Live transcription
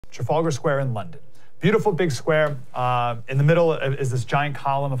Trafalgar Square in London. Beautiful big square. In the middle is this giant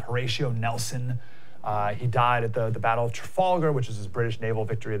column of Horatio Nelson. He died at the Battle of Trafalgar, which is his British naval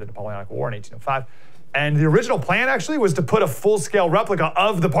victory of the Napoleonic War in 1805. And the original plan actually was to put a full-scale replica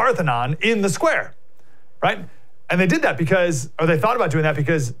of the Parthenon in the square, right? And they did that they thought about doing that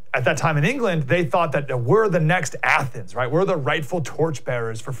because at that time in England, they thought that we're the next Athens, right? We're the rightful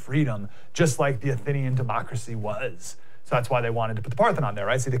torchbearers for freedom, just like the Athenian democracy was. So that's why they wanted to put the Parthenon there,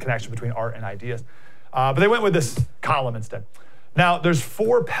 right? See the connection between art and ideas. But they went with this column instead. Now, there's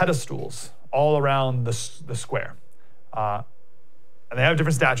 4 pedestals all around the square. And they have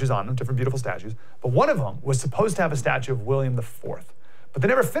different statues on them, different beautiful statues. But one of them was supposed to have a statue of William IV, but they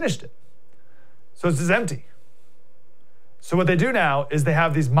never finished it. So it's just empty. So what they do now is they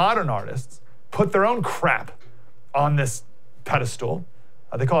have these modern artists put their own crap on this pedestal.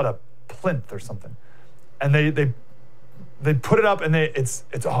 They call it a plinth or something. And they put it up and it's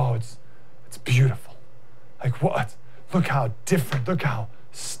beautiful. Like what? Look how different, look how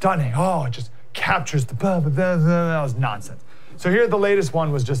stunning. Oh, it just captures the blah, blah, blah, blah. That was nonsense. So here, the latest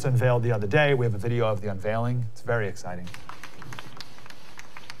one was just unveiled the other day. We have a video of the unveiling. It's very exciting.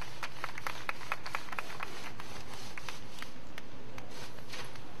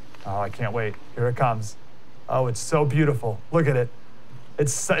 Oh, I can't wait. Here it comes. Oh, it's so beautiful. Look at it.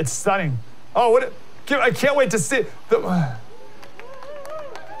 It's stunning. Oh, I can't wait to see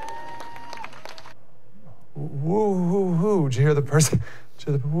woo-hoo-hoo. Did you hear the person?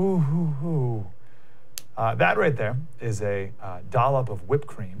 Woo-hoo-hoo. That right there is a dollop of whipped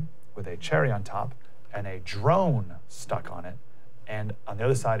cream with a cherry on top and a drone stuck on it. And on the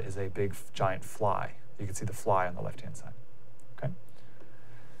other side is a big, giant fly. You can see the fly on the left-hand side.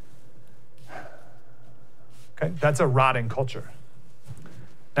 Okay, that's a rotting culture.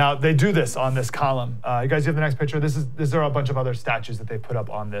 Now, they do this on this column. You guys have the next picture? These are a bunch of other statues that they put up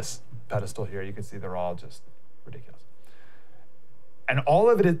on this pedestal here. You can see they're all just ridiculous. And all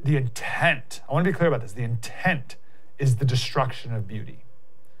of it is the intent. I want to be clear about this. The intent is the destruction of beauty,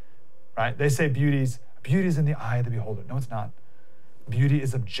 right? They say beauty is in the eye of the beholder. No, it's not. Beauty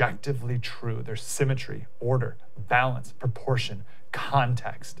is objectively true. There's symmetry, order, balance, proportion,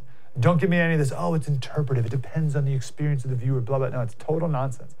 context. Don't give me any of this, oh, it's interpretive. It depends on the experience of the viewer, blah, blah. No, it's total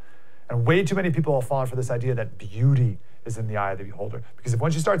nonsense. And way too many people have fallen for this idea that beauty is in the eye of the beholder. Because if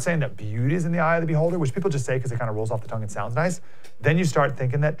once you start saying that beauty is in the eye of the beholder, which people just say because it kind of rolls off the tongue and sounds nice, then you start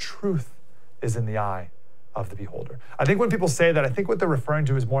thinking that truth is in the eye of the beholder. I think when people say that, I think what they're referring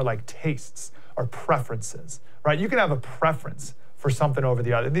to is more like tastes or preferences, right? You can have a preference for something over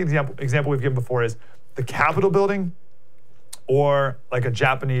the other. The example we've given before is the Capitol building or like a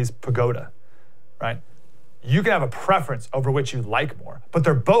Japanese pagoda, right? You can have a preference over which you like more, but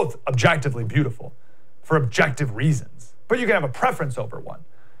they're both objectively beautiful for objective reasons. But you can have a preference over one,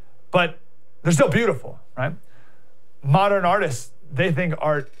 but they're still beautiful, right? Modern artists, they think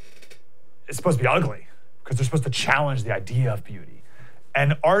art is supposed to be ugly because they're supposed to challenge the idea of beauty.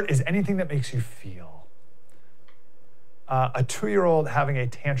 And art is anything that makes you feel. A 2-year-old having a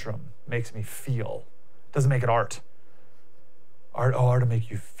tantrum makes me feel. Doesn't make it art. Art to make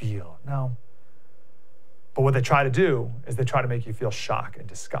you feel. No. But what they try to do is they try to make you feel shock and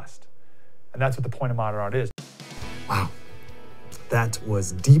disgust. And that's what the point of modern art is. Wow. That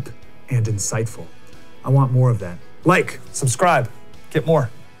was deep and insightful. I want more of that. Like, subscribe, get more.